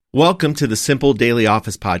Welcome to the Simple Daily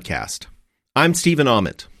Office Podcast. I'm Stephen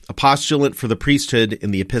Ament, a postulant for the priesthood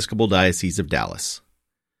in the Episcopal Diocese of Dallas.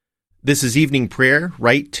 This is evening prayer,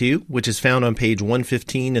 Rite 2, which is found on page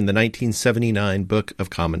 115 in the 1979 Book of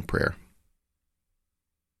Common Prayer.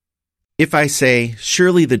 If I say,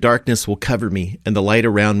 surely the darkness will cover me and the light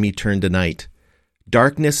around me turn to night.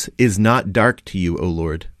 Darkness is not dark to you, O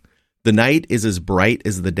Lord. The night is as bright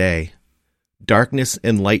as the day. Darkness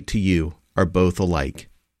and light to you are both alike.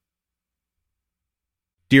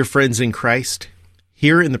 Dear friends in Christ,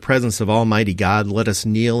 here in the presence of Almighty God, let us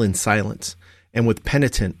kneel in silence and with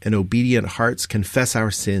penitent and obedient hearts confess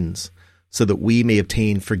our sins so that we may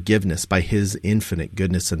obtain forgiveness by His infinite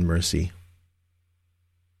goodness and mercy.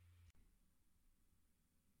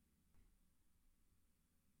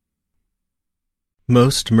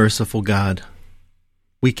 Most merciful God,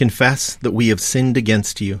 we confess that we have sinned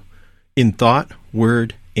against you in thought,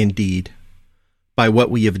 word, and deed, by what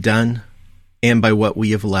we have done and by what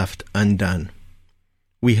we have left undone.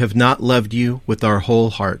 We have not loved you with our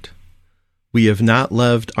whole heart. We have not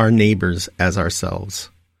loved our neighbors as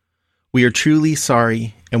ourselves. We are truly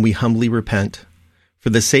sorry, and we humbly repent.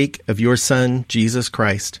 For the sake of your Son, Jesus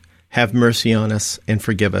Christ, have mercy on us and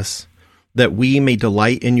forgive us, that we may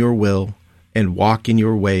delight in your will and walk in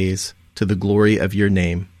your ways to the glory of your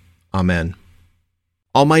name. Amen.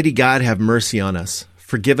 Almighty God, have mercy on us.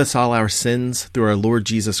 Forgive us all our sins through our Lord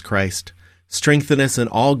Jesus Christ. Strengthen us in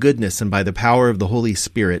all goodness, and by the power of the Holy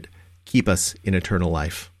Spirit, keep us in eternal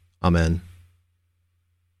life. Amen.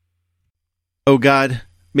 O God,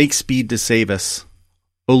 make speed to save us.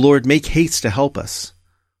 O Lord, make haste to help us.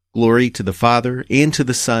 Glory to the Father, and to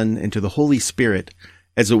the Son, and to the Holy Spirit,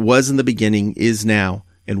 as it was in the beginning, is now,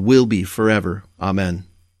 and will be forever. Amen.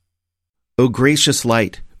 O gracious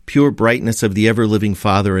light, pure brightness of the ever-living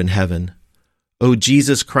Father in heaven, O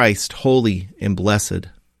Jesus Christ, holy and blessed,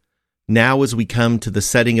 now as we come to the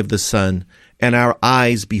setting of the sun, and our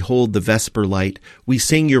eyes behold the vesper light, we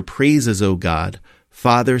sing your praises, O God,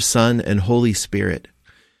 Father, Son, and Holy Spirit.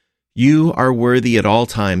 You are worthy at all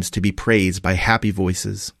times to be praised by happy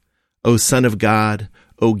voices, O Son of God,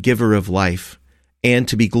 O Giver of life, and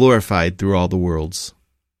to be glorified through all the worlds.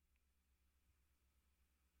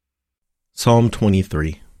 Psalm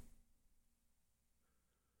 23.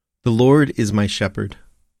 The Lord is my shepherd.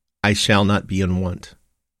 I shall not be in want.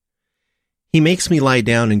 He makes me lie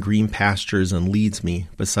down in green pastures and leads me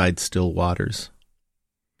beside still waters.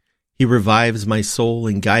 He revives my soul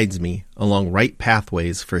and guides me along right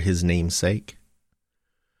pathways for his name's sake.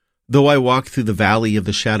 Though I walk through the valley of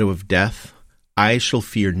the shadow of death, I shall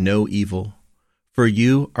fear no evil, for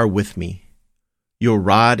you are with me. Your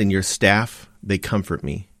rod and your staff, they comfort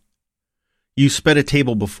me. You spread a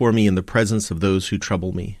table before me in the presence of those who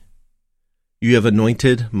trouble me. You have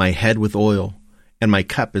anointed my head with oil, and my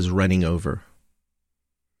cup is running over.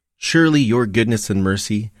 Surely your goodness and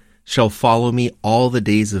mercy shall follow me all the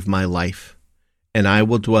days of my life, and I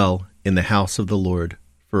will dwell in the house of the Lord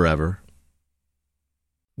forever.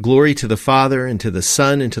 Glory to the Father, and to the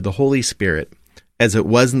Son, and to the Holy Spirit, as it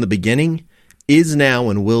was in the beginning, is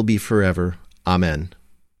now, and will be forever. Amen.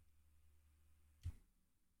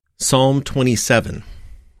 Psalm 27.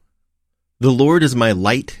 The Lord is my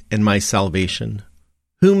light and my salvation.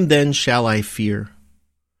 Whom then shall I fear?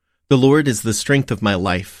 The Lord is the strength of my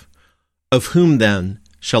life. Of whom then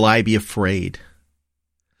shall I be afraid?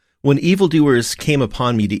 When evildoers came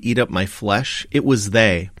upon me to eat up my flesh, it was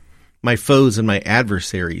they, my foes and my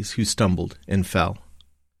adversaries, who stumbled and fell.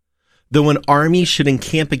 Though an army should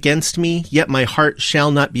encamp against me, yet my heart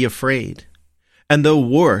shall not be afraid. And though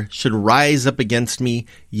war should rise up against me,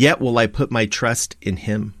 yet will I put my trust in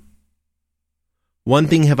him. One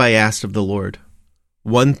thing have I asked of the Lord,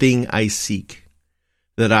 one thing I seek,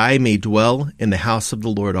 that I may dwell in the house of the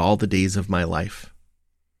Lord all the days of my life,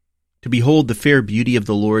 to behold the fair beauty of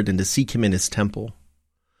the Lord and to seek him in his temple.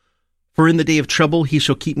 For in the day of trouble he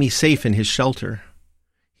shall keep me safe in his shelter.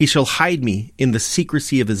 He shall hide me in the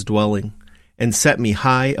secrecy of his dwelling and set me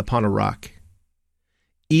high upon a rock.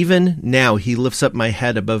 Even now he lifts up my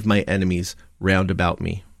head above my enemies round about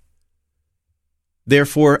me.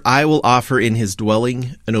 Therefore I will offer in his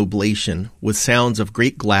dwelling an oblation with sounds of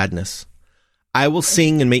great gladness. I will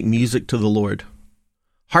sing and make music to the Lord.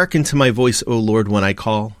 Hearken to my voice, O Lord, when I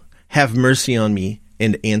call. Have mercy on me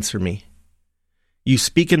and answer me. You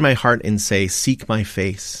speak in my heart and say, seek my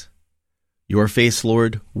face. Your face,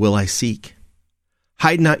 Lord, will I seek.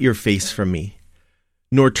 Hide not your face from me,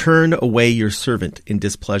 nor turn away your servant in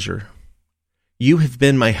displeasure. You have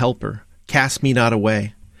been my helper. Cast me not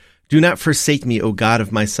away. Do not forsake me, O God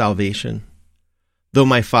of my salvation. Though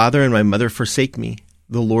my father and my mother forsake me,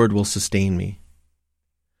 the Lord will sustain me.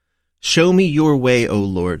 Show me your way, O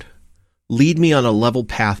Lord. Lead me on a level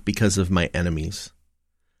path because of my enemies.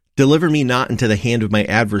 Deliver me not into the hand of my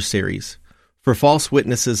adversaries, for false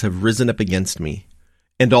witnesses have risen up against me,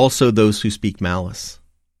 and also those who speak malice.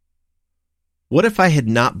 What if I had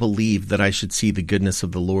not believed that I should see the goodness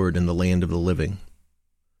of the Lord in the land of the living?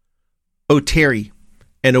 O tarry,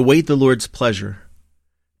 and await the Lord's pleasure.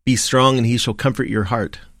 Be strong, and he shall comfort your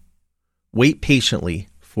heart. Wait patiently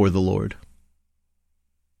for the Lord.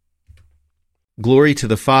 Glory to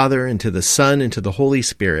the Father, and to the Son, and to the Holy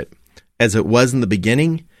Spirit, as it was in the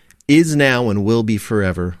beginning, is now, and will be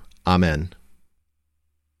forever. Amen.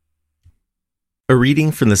 A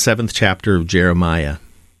reading from the 7th chapter of Jeremiah.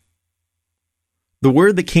 The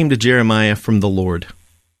word that came to Jeremiah from the Lord.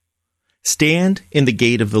 Stand in the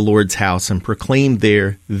gate of the Lord's house, and proclaim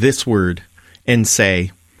there this word, and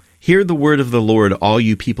say, Hear the word of the Lord, all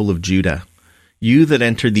you people of Judah, you that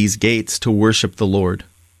enter these gates to worship the Lord.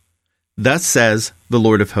 Thus says the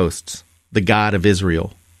Lord of hosts, the God of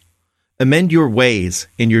Israel, Amend your ways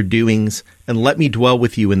and your doings, and let me dwell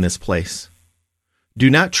with you in this place.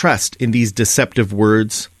 Do not trust in these deceptive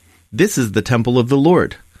words. This is the temple of the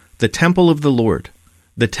Lord, the temple of the Lord,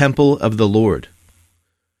 the temple of the Lord.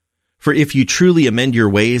 For if you truly amend your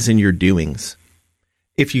ways and your doings,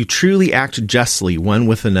 if you truly act justly one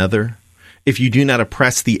with another, if you do not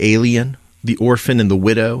oppress the alien, the orphan, and the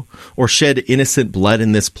widow, or shed innocent blood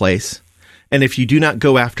in this place, and if you do not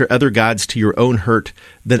go after other gods to your own hurt,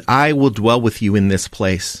 then I will dwell with you in this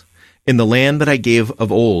place, in the land that I gave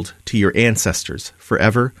of old to your ancestors,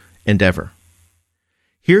 forever and ever.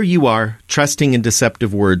 Here you are, trusting in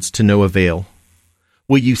deceptive words to no avail.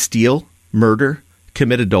 Will you steal, murder,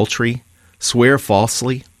 commit adultery, swear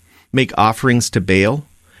falsely, make offerings to Baal,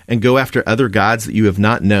 and go after other gods that you have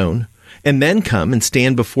not known, and then come and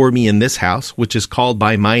stand before me in this house, which is called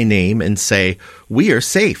by my name, and say, We are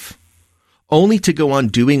safe, only to go on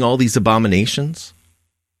doing all these abominations?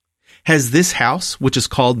 Has this house, which is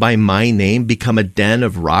called by my name, become a den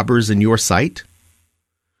of robbers in your sight?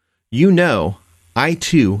 You know, I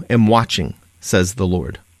too am watching, says the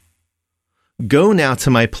Lord. Go now to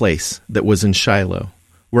my place that was in Shiloh,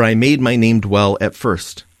 where I made my name dwell at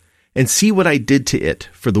first, and see what I did to it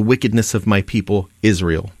for the wickedness of my people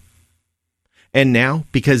Israel. And now,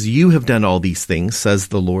 because you have done all these things, says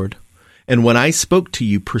the Lord, and when I spoke to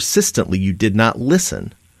you persistently, you did not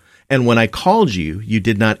listen, and when I called you, you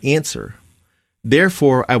did not answer.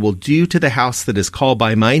 Therefore, I will do to the house that is called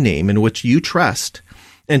by my name, in which you trust,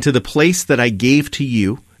 and to the place that I gave to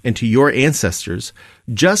you and to your ancestors,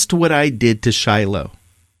 just what I did to Shiloh.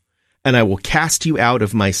 And I will cast you out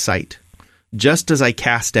of my sight, just as I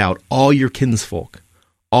cast out all your kinsfolk,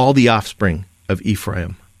 all the offspring of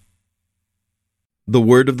Ephraim. The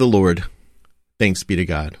word of the Lord. Thanks be to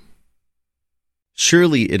God.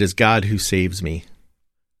 Surely it is God who saves me.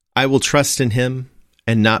 I will trust in him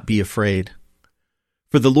and not be afraid.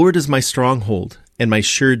 For the Lord is my stronghold and my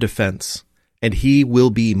sure defense, and he will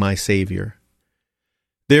be my Savior.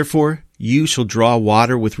 Therefore you shall draw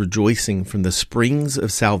water with rejoicing from the springs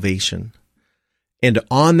of salvation. And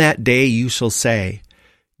on that day you shall say,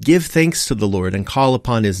 Give thanks to the Lord and call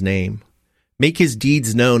upon his name. Make his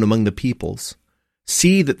deeds known among the peoples.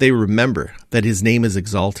 See that they remember that his name is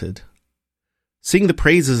exalted. Sing the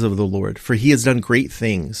praises of the Lord, for he has done great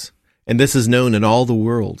things, and this is known in all the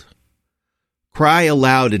world. Cry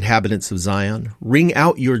aloud, inhabitants of Zion, ring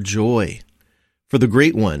out your joy, for the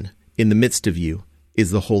great one in the midst of you is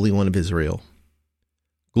the Holy One of Israel.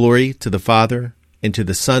 Glory to the Father, and to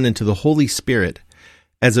the Son, and to the Holy Spirit,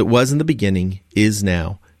 as it was in the beginning, is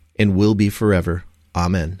now, and will be forever.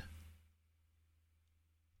 Amen.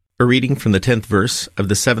 A reading from the 10th verse of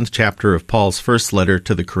the 7th chapter of Paul's first letter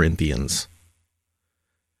to the Corinthians.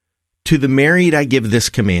 To the married I give this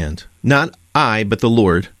command, not I, but the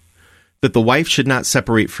Lord, that the wife should not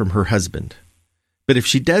separate from her husband. But if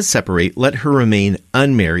she does separate, let her remain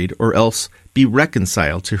unmarried, or else be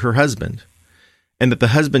reconciled to her husband, and that the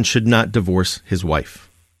husband should not divorce his wife.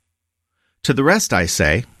 To the rest I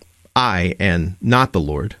say, I and not the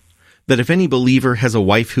Lord, that if any believer has a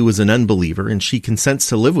wife who is an unbeliever, and she consents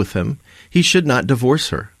to live with him, he should not divorce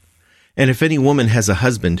her. And if any woman has a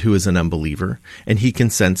husband who is an unbeliever, and he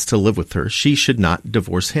consents to live with her, she should not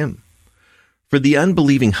divorce him. For the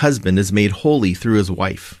unbelieving husband is made holy through his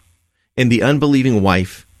wife, and the unbelieving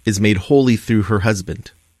wife is made holy through her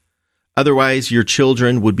husband. Otherwise your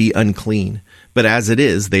children would be unclean, but as it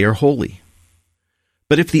is, they are holy.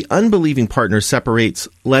 But if the unbelieving partner separates,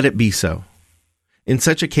 let it be so. In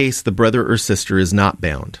such a case, the brother or sister is not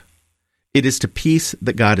bound. It is to peace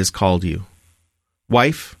that God has called you.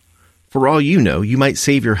 Wife, for all you know, you might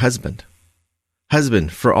save your husband.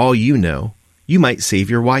 Husband, for all you know, you might save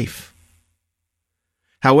your wife.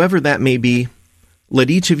 However that may be, let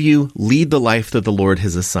each of you lead the life that the Lord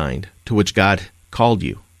has assigned, to which God called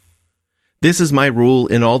you. This is my rule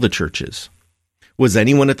in all the churches. Was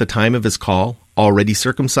anyone at the time of his call already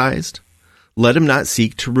circumcised? Let him not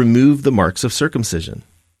seek to remove the marks of circumcision.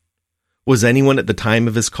 Was anyone at the time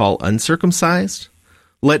of his call uncircumcised?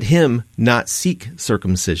 Let him not seek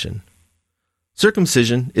circumcision.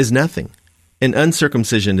 Circumcision is nothing, and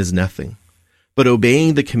uncircumcision is nothing, but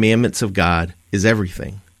obeying the commandments of God is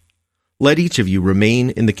everything. Let each of you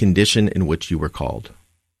remain in the condition in which you were called.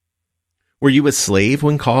 Were you a slave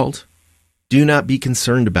when called? Do not be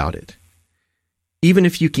concerned about it. Even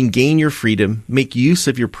if you can gain your freedom, make use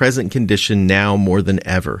of your present condition now more than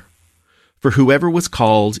ever. For whoever was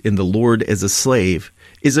called in the Lord as a slave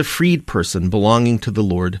is a freed person belonging to the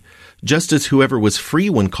Lord, just as whoever was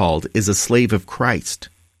free when called is a slave of Christ.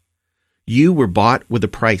 You were bought with a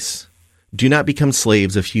price. Do not become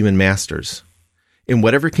slaves of human masters. In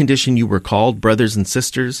whatever condition you were called, brothers and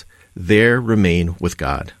sisters, there remain with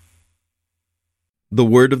God. The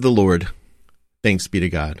word of the Lord. Thanks be to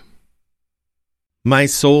God. My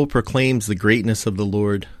soul proclaims the greatness of the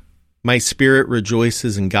Lord. My spirit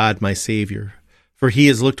rejoices in God my Savior, for he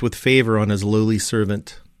has looked with favor on his lowly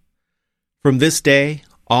servant. From this day,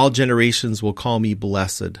 all generations will call me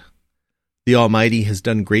blessed. The Almighty has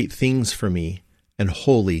done great things for me, and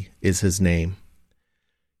holy is his name.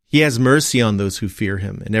 He has mercy on those who fear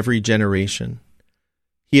him in every generation.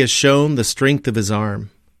 He has shown the strength of his arm.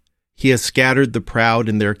 He has scattered the proud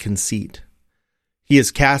in their conceit. He has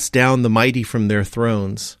cast down the mighty from their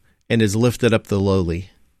thrones, and has lifted up the lowly.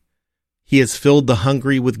 He has filled the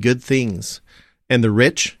hungry with good things, and the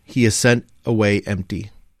rich he has sent away empty.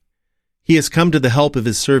 He has come to the help of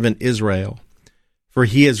his servant Israel, for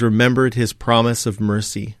he has remembered his promise of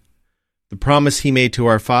mercy, the promise he made to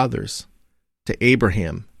our fathers, to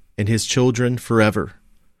Abraham and his children forever.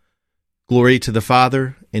 Glory to the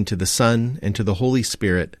Father, and to the Son, and to the Holy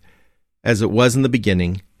Spirit, as it was in the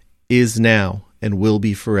beginning, is now, and will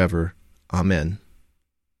be forever. Amen.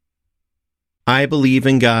 I believe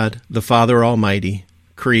in God, the Father Almighty,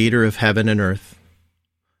 creator of heaven and earth.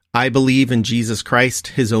 I believe in Jesus Christ,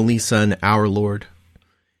 his only Son, our Lord.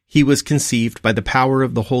 He was conceived by the power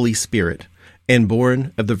of the Holy Spirit and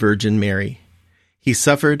born of the Virgin Mary. He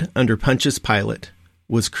suffered under Pontius Pilate,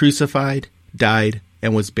 was crucified, died,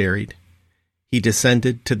 and was buried. He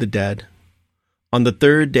descended to the dead. On the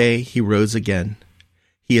third day he rose again.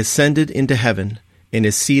 He ascended into heaven and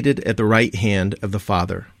is seated at the right hand of the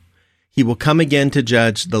Father. He will come again to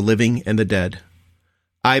judge the living and the dead.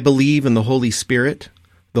 I believe in the Holy Spirit,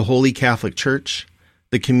 the Holy Catholic Church,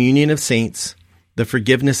 the communion of saints, the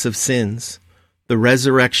forgiveness of sins, the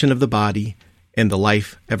resurrection of the body, and the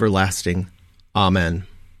life everlasting. Amen.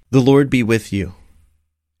 The Lord be with you,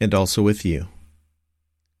 and also with you.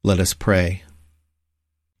 Let us pray.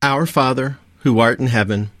 Our Father, who art in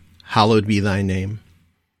heaven, hallowed be thy name.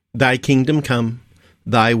 Thy kingdom come,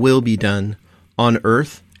 thy will be done, on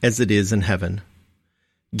earth as it is in heaven.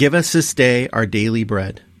 Give us this day our daily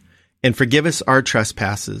bread, and forgive us our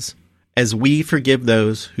trespasses, as we forgive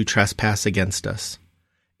those who trespass against us.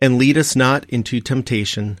 And lead us not into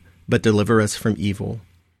temptation, but deliver us from evil.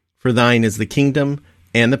 For thine is the kingdom,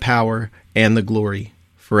 and the power, and the glory,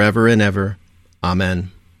 forever and ever.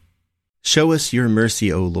 Amen. Show us your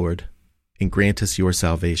mercy, O Lord, and grant us your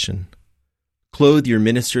salvation. Clothe your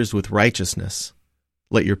ministers with righteousness.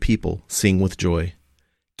 Let your people sing with joy.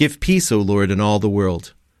 Give peace, O Lord, in all the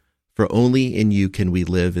world, for only in you can we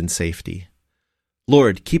live in safety.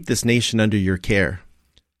 Lord, keep this nation under your care,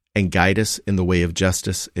 and guide us in the way of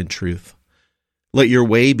justice and truth. Let your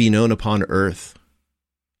way be known upon earth,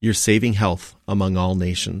 your saving health among all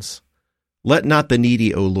nations. Let not the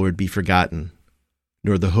needy, O Lord, be forgotten,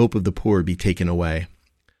 nor the hope of the poor be taken away.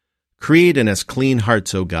 Create in us clean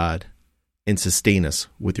hearts, O God, and sustain us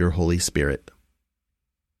with your Holy Spirit.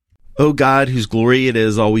 O God, whose glory it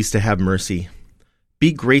is always to have mercy,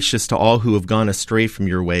 be gracious to all who have gone astray from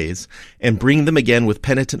your ways, and bring them again with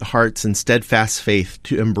penitent hearts and steadfast faith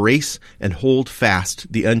to embrace and hold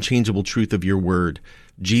fast the unchangeable truth of your word,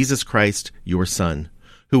 Jesus Christ, your Son,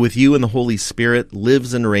 who with you and the Holy Spirit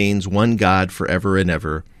lives and reigns one God forever and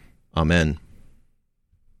ever. Amen.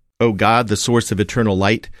 O God, the source of eternal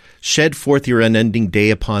light, shed forth your unending day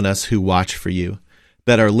upon us who watch for you,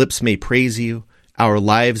 that our lips may praise you, our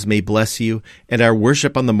lives may bless you, and our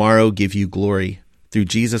worship on the morrow give you glory, through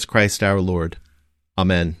Jesus Christ our Lord.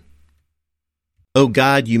 Amen. O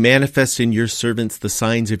God, you manifest in your servants the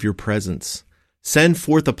signs of your presence. Send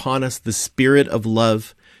forth upon us the Spirit of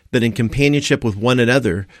love, that in companionship with one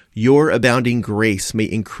another, your abounding grace may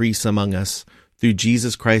increase among us, through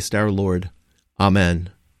Jesus Christ our Lord. Amen.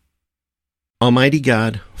 Almighty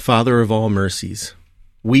God, Father of all mercies,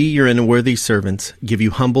 we, your unworthy servants, give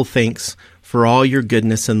you humble thanks for all your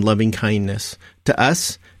goodness and loving kindness to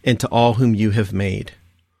us and to all whom you have made.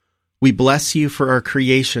 We bless you for our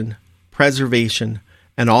creation, preservation,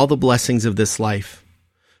 and all the blessings of this life,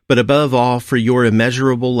 but above all for your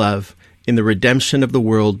immeasurable love in the redemption of the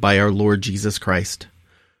world by our Lord Jesus Christ,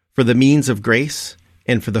 for the means of grace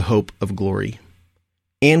and for the hope of glory.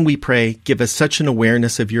 And we pray, give us such an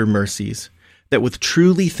awareness of your mercies, that with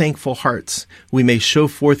truly thankful hearts we may show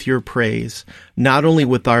forth your praise, not only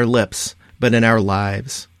with our lips, but in our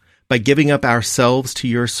lives, by giving up ourselves to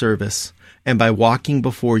your service, and by walking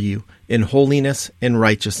before you in holiness and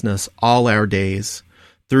righteousness all our days,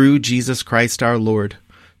 through Jesus Christ our Lord,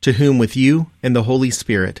 to whom with you and the Holy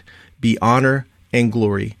Spirit be honor and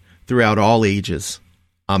glory throughout all ages.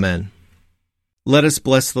 Amen. Let us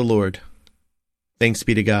bless the Lord. Thanks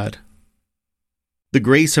be to God. The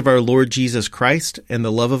grace of our Lord Jesus Christ and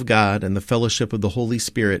the love of God and the fellowship of the Holy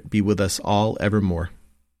Spirit be with us all evermore.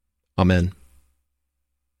 Amen.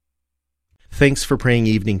 Thanks for praying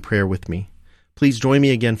evening prayer with me. Please join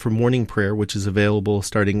me again for morning prayer, which is available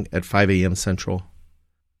starting at 5 a.m. Central.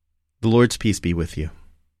 The Lord's peace be with you.